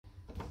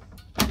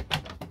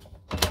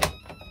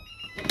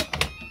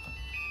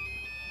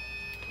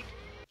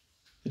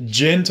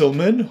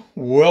Gentlemen,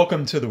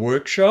 welcome to the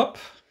workshop.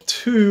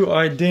 Two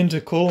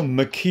identical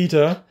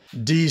Makita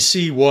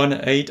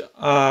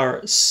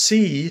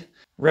DC18RC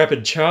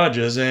rapid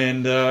chargers,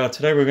 and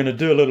today we're going to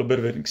do a little bit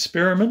of an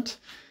experiment.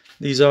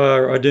 These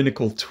are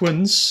identical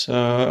twins,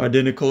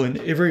 identical in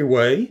every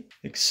way,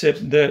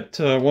 except that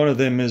one of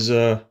them is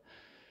a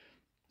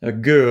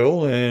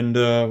girl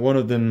and one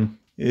of them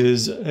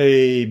is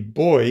a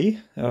boy,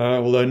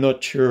 although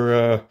not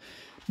your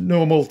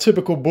normal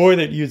typical boy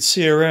that you'd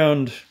see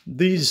around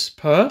these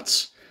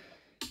parts.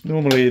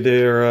 Normally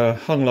they're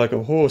hung like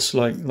a horse,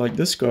 like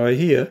this guy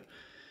here,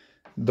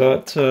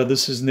 but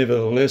this is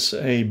nevertheless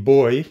a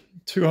boy.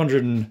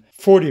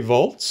 240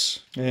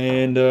 volts,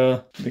 and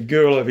the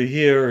girl over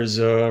here is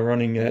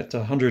running at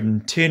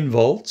 110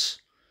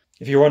 volts.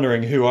 If you're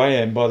wondering who I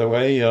am, by the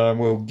way,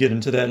 we'll get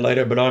into that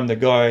later, but I'm the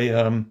guy,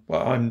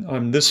 well,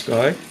 I'm this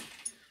guy,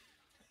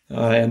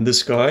 and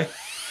this guy,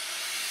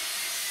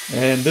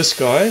 and this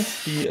guy,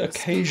 the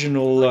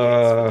occasional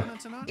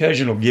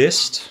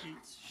guest,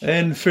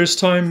 and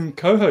first-time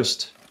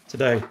co-host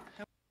today.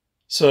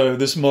 So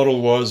this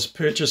model was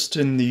purchased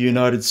in the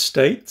United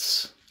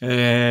States,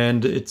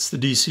 and it's the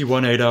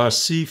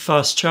DC18RC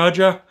fast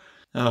charger,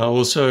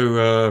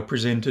 also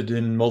presented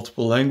in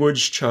multiple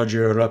language,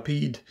 charger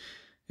rapide,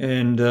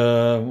 and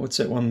what's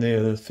that one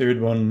there, the third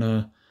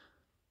one?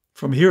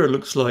 From here it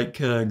looks like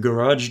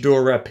garage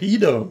door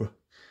rapido.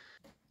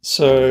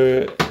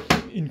 So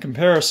in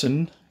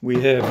comparison,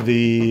 we have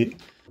the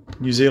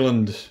New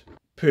Zealand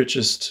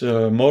purchased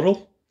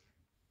model,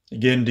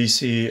 again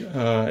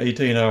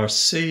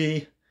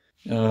DC18RC,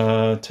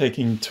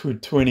 taking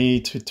 220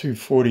 to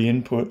 240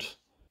 input.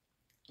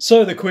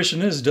 So the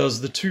question is, does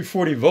the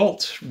 240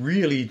 volt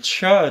really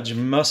charge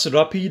más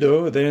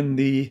rápido than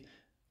the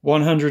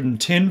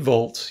 110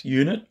 volt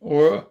unit,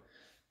 or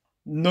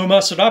no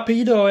más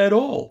rápido at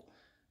all?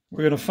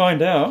 We're going to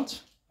find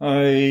out.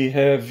 I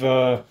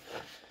have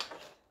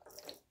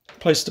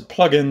placed a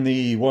plug in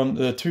the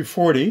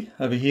 240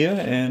 over here,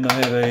 and I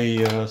have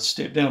a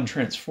step down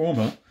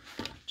transformer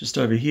just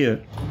over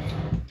here.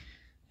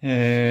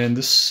 And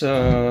this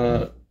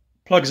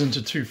plugs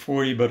into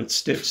 240, but it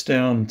steps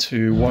down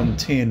to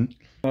 110.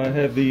 I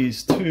have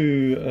these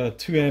two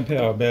 2 amp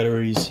hour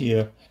batteries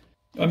here.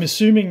 I'm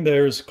assuming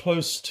they're as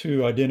close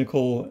to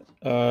identical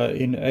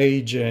in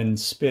age and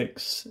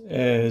specs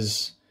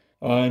as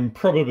I'm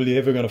probably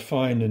ever going to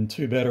find in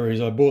 2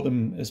 batteries. I bought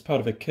them as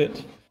part of a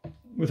kit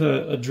with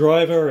a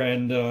driver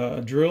and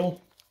a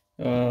drill,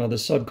 the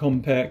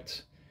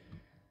subcompact,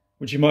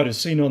 which you might have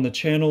seen on the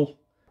channel.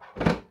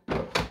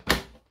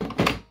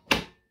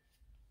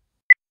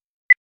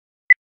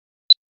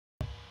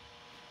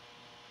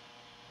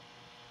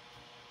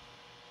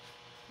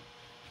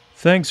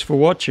 Thanks for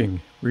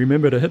watching.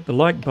 Remember to hit the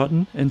like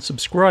button and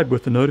subscribe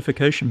with the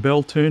notification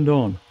bell turned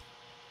on.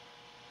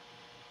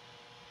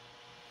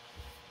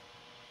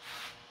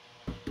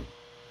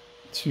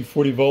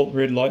 .240 volt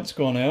red light's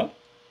gone out.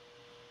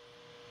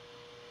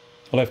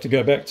 I'll have to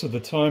go back to the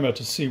timer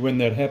to see when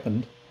that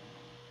happened.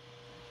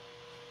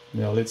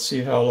 Now let's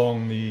see how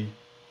long the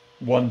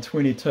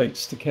 120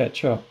 takes to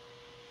catch up.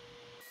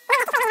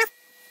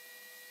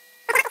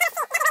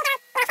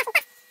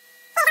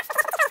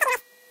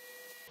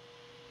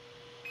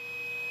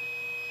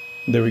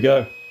 There we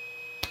go.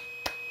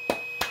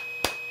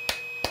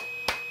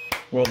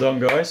 Well done,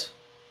 guys.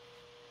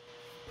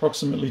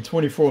 Approximately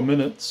 24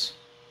 minutes,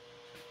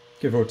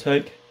 give or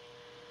take.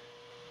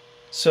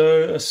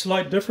 So a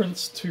slight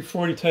difference,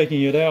 240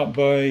 taking it out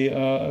by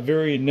a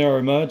very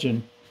narrow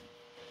margin.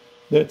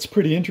 That's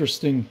pretty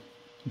interesting.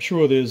 I'm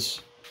sure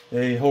there's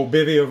a whole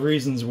bevy of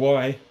reasons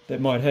why that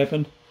might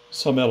happen.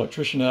 Some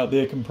electrician out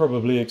there can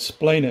probably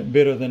explain it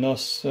better than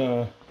us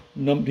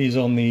numpties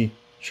on the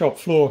shop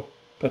floor,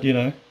 but you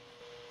know.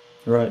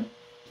 Right,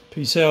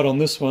 peace out on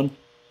this one.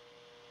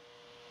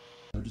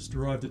 I just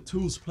arrived at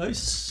Tool's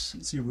place.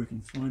 Let's see if we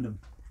can find him.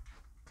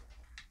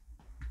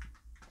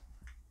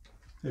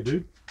 Hey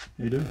dude,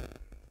 how you doing?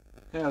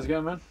 Hey, how's it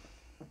going, man?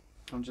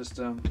 I'm just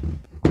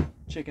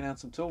checking out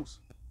some tools.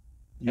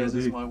 You got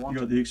the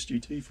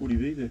XGT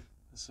 40V there.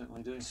 I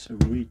certainly do.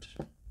 Sweet.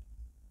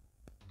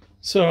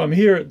 So I'm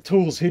here at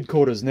Tool's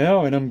headquarters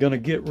now, and I'm going to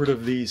get rid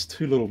of these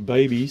two little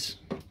babies.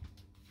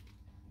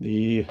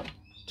 The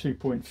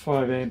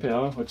 2.5 amp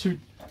hour or 2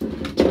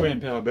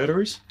 amp hour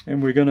batteries,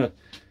 and we're going to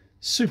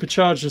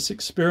supercharge this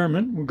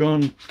experiment. We've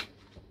gone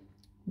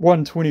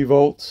 120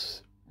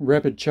 volt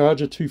rapid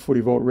charger,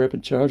 240 volt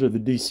rapid charger, the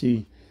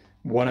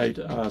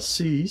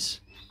DC18RCs.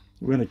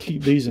 We're going to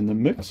keep these in the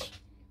mix.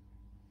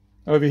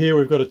 Over here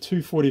we've got a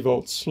 240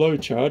 volt slow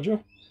charger,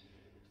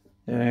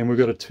 and we've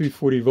got a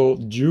 240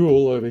 volt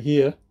dual over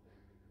here,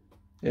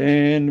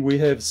 and we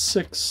have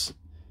 6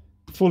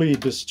 fully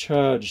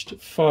discharged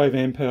 5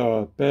 amp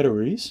hour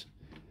batteries.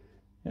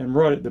 And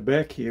right at the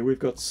back here we've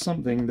got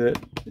something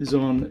that is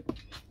on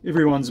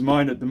everyone's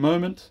mind at the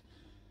moment,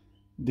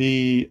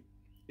 the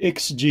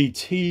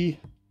XGT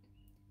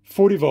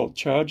 40 volt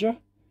charger,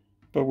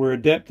 but we're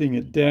adapting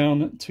it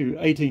down to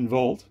 18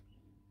 volt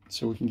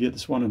so we can get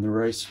this one in the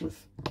race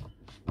with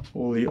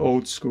all the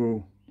old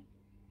school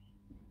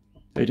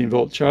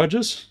 18-volt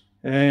charges,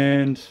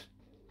 and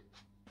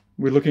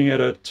we're looking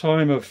at a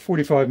time of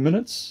 45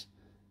 minutes.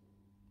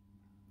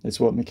 That's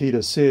what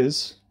Makita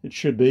says it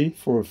should be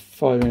for a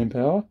 5 amp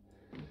hour.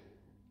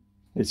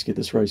 Let's get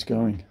this race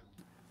going.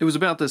 It was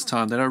about this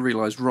time that I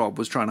realised Rob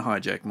was trying to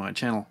hijack my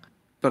channel.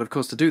 But of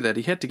course, to do that,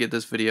 he had to get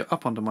this video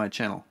up onto my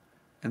channel.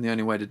 And the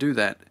only way to do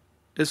that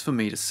is for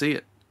me to see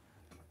it.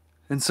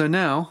 And so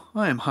now,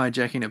 I am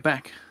hijacking it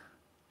back.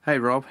 Hey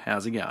Rob,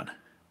 how's it going?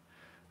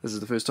 This is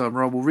the first time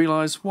Rob will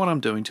realise what I'm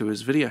doing to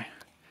his video.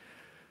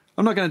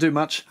 I'm not going to do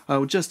much. I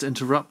will just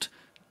interrupt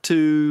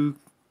to...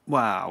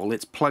 wow,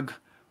 let's plug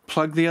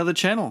the other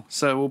channel.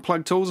 So we'll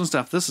plug tools and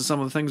stuff. This is some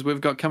of the things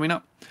we've got coming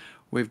up.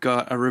 We've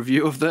got a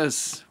review of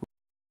this.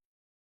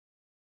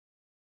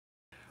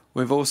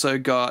 We've also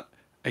got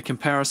a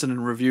comparison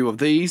and review of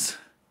these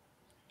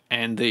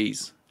and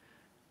these.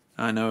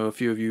 I know a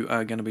few of you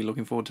are going to be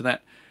looking forward to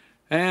that.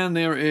 And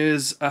there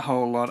is a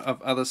whole lot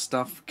of other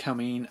stuff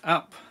coming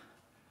up.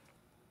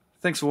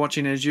 Thanks for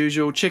watching as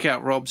usual. Check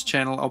out Rob's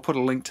channel. I'll put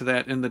a link to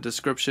that in the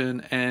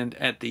description and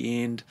at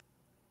the end.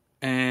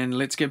 And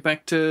let's get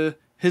back to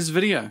his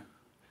video,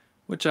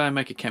 which I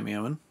make a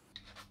cameo in.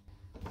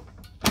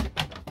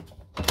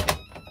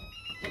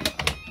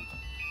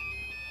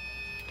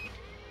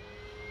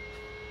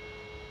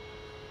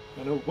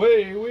 And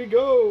away we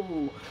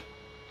go!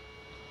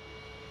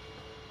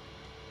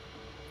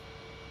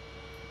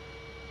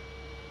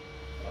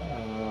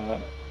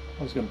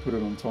 I was going to put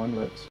it on time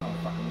lapse. Oh,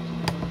 fuck.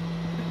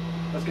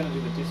 I was going to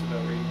do the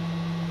decibel reading.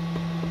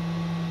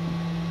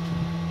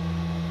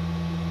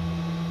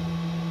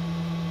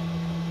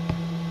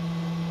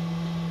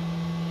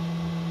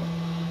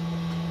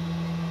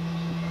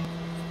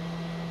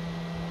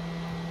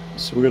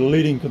 So we've got a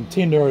leading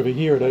contender over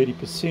here at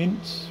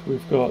 80%.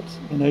 We've got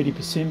an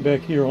 80%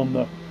 back here on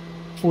the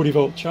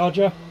 40-volt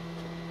charger.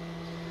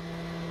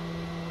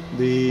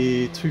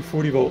 The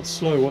 240-volt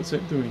slow, what's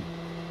that doing?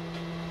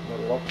 Not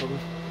a lot, probably.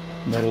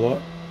 Not a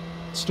lot.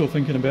 Still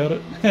thinking about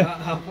it.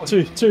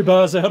 two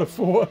bars out of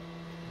 4.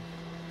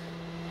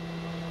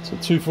 So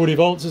 240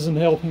 volts isn't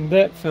helping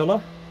that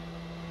fella.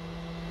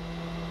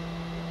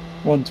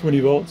 120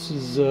 volts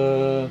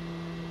is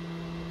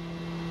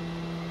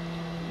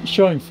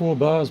showing 4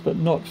 bars but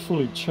not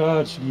fully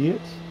charged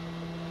yet.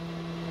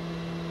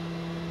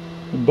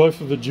 And both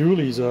of the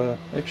Julies are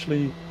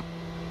actually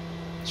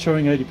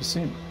showing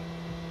 80%.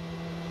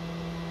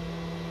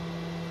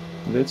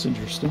 Well, that's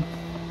interesting.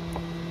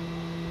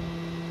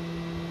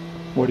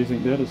 What do you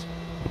think that is?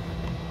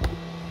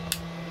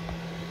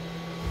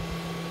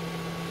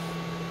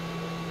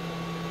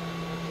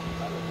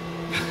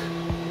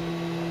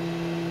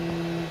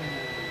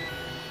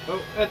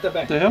 Oh, at the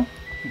back. What the hell?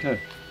 Okay.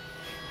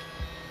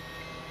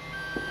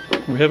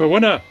 We have a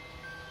winner!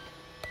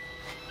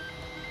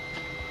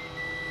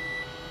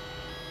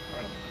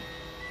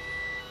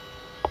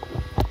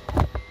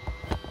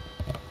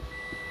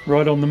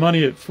 Right on the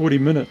money at 40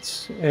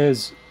 minutes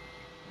as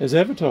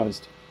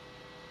advertised.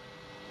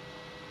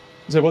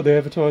 Is that what they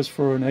advertised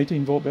for an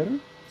 18-volt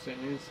battery?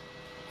 Certainly is.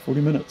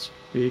 40 minutes.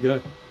 There you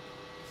go.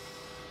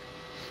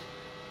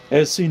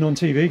 As seen on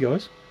TV,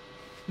 guys.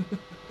 I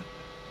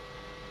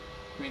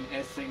mean,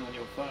 as seen on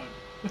your phone.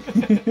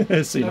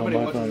 As seen Nobody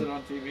on my watches phone. it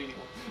on TV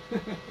anymore.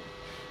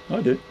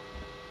 I do.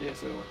 Yeah,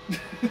 so do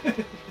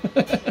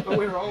I. But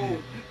we're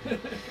old.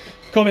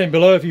 Comment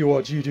below if you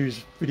watch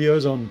YouTube's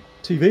videos on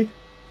TV.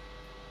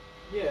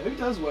 Yeah, who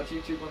does watch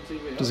YouTube on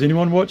TV? Does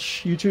anyone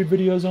watch YouTube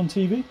videos on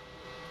TV?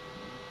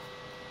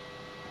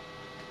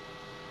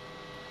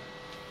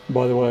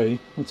 By the way,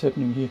 what's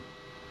happening here?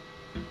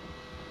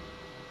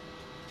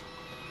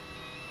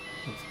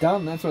 It's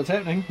done, that's what's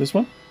happening. This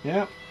one?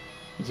 Yeah.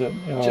 Is that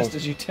Just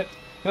as you tipped.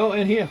 Oh,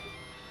 and here.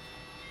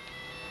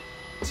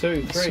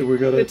 2, 3. So we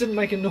got it didn't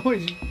make a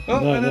noise. Oh,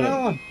 No, and no.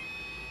 another one.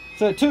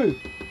 So 2,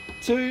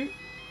 3,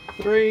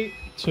 2,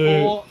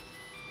 4.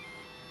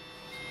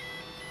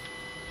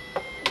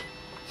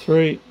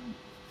 3,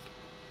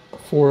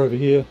 4 over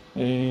here,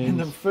 And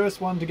the first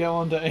one to go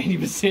on to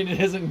 80%, it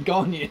hasn't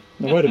gone yet.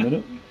 no, wait a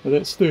minute. Well,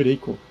 that's third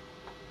equal.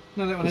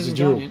 No, that one This is hasn't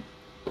dual. gone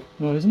yet.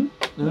 No, isn't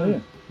it? No. Oh, yeah.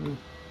 No.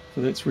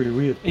 So that's really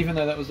weird. Even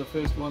though that was the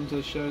first one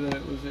to show that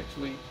it was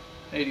actually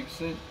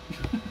 80%.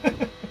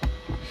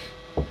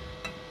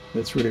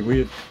 That's really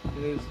weird.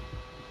 It is.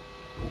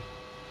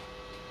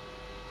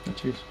 Oh,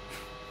 cheers.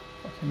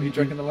 Were you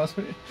drinking the last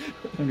one?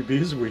 How many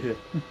beers have we had?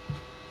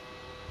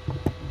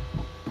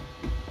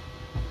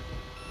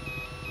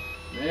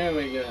 There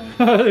we go.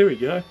 There we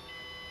go.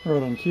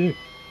 Right on cue.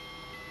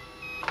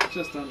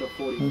 Just under I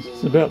 44.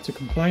 was about to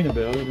complain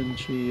about it, and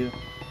she...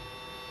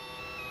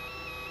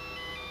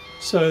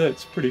 So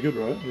that's pretty good,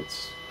 right?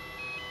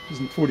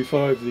 Isn't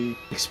 45 the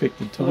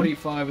expected time?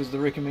 45 is the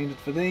recommended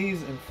for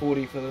these, and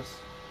 40 for this.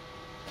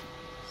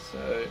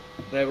 So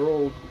they were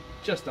all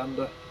just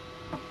under.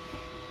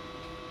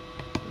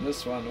 And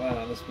this one,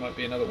 wow, this might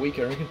be another week,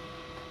 I reckon.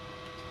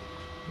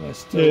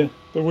 Yeah,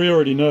 but we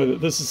already know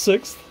that this is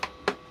 6th.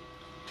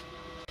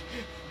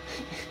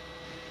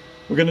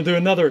 We're going to do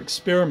another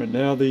experiment.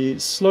 Now the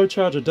slow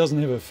charger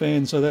doesn't have a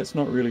fan, so that's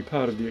not really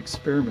part of the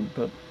experiment,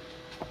 but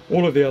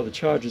all of the other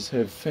chargers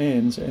have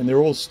fans and they're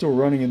all still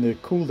running in their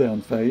cool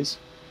down phase.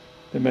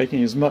 They're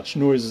making as much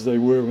noise as they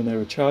were when they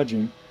were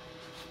charging.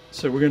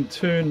 So we're going to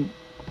turn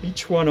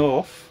each one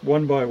off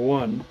one by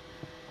one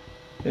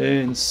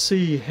and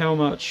see how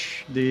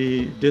much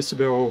the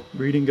decibel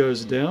reading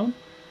goes down.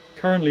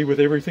 Currently,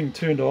 with everything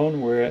turned on,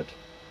 we're at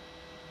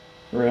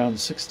around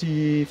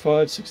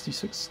 65,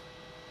 66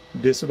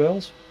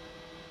 decibels.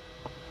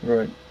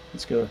 Right,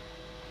 let's go.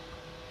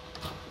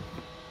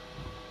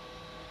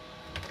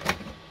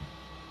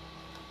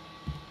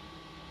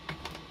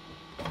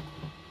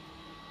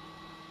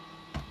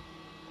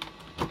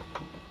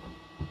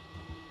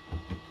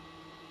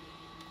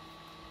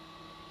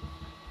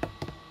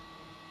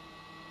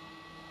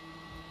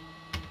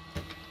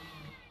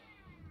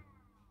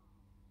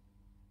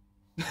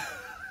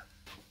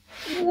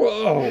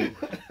 Whoa!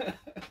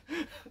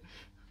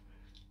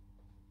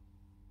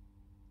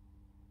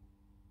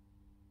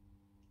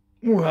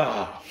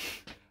 Wow.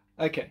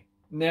 Okay,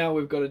 now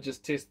we've got to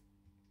just test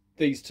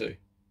these two.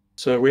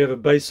 So we have a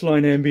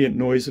baseline ambient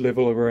noise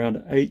level of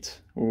around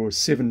 8 or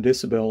 7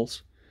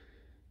 decibels.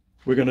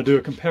 We're going to do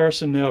a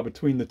comparison now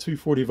between the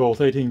 240 volt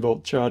 18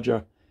 volt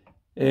charger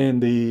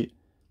and the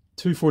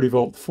 240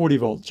 volt 40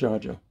 volt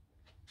charger.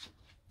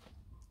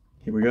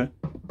 Here we go.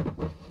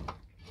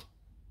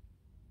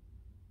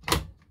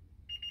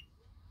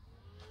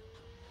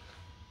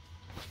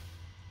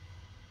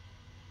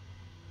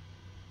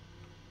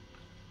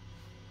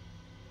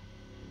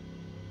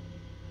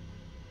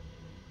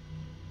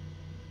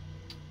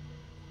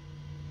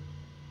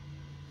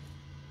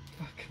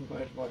 Fucking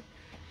motorbike.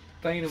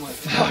 Bane in my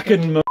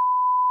Fucking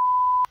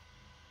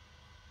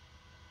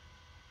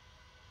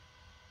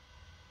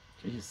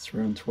Jeez, it's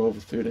around 12 or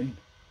 13.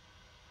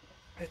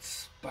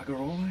 It's bugger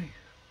all, eh?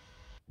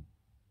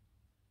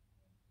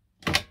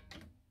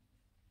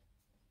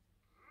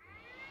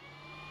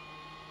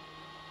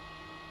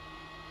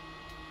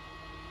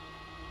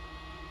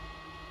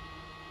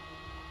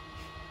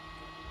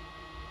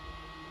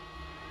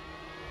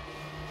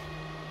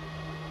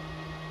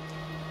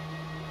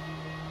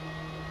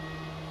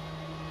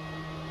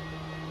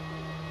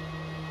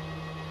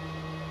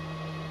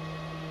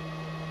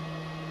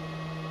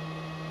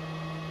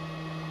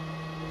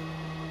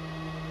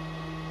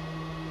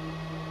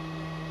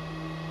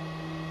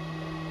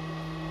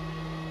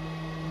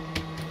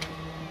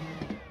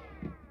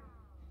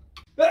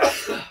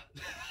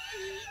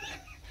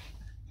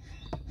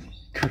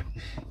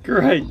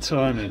 Great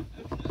timing.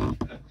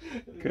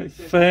 Great,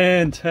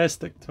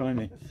 fantastic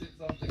timing.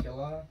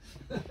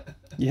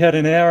 You had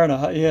an hour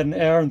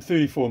and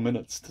 34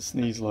 minutes to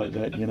sneeze like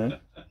that, you know.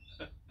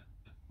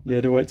 You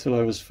had to wait till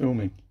I was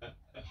filming.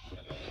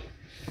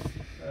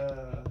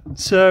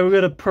 So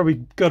we've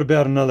probably got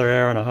about another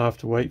hour and a half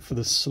to wait for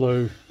the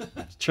slow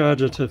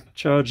charger to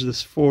charge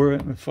this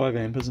 5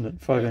 amp, isn't it?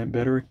 5 amp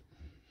battery.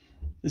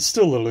 It's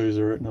still the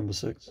loser at number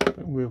 6,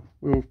 but we'll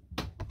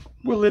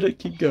let it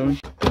keep going.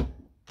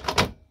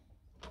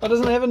 Oh,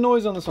 doesn't it have a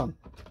noise on this one?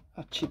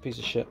 Ah, cheap piece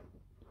of shit.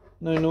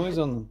 No noise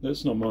on them.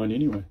 That's not mine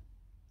anyway.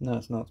 No,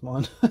 it's not. It's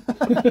mine.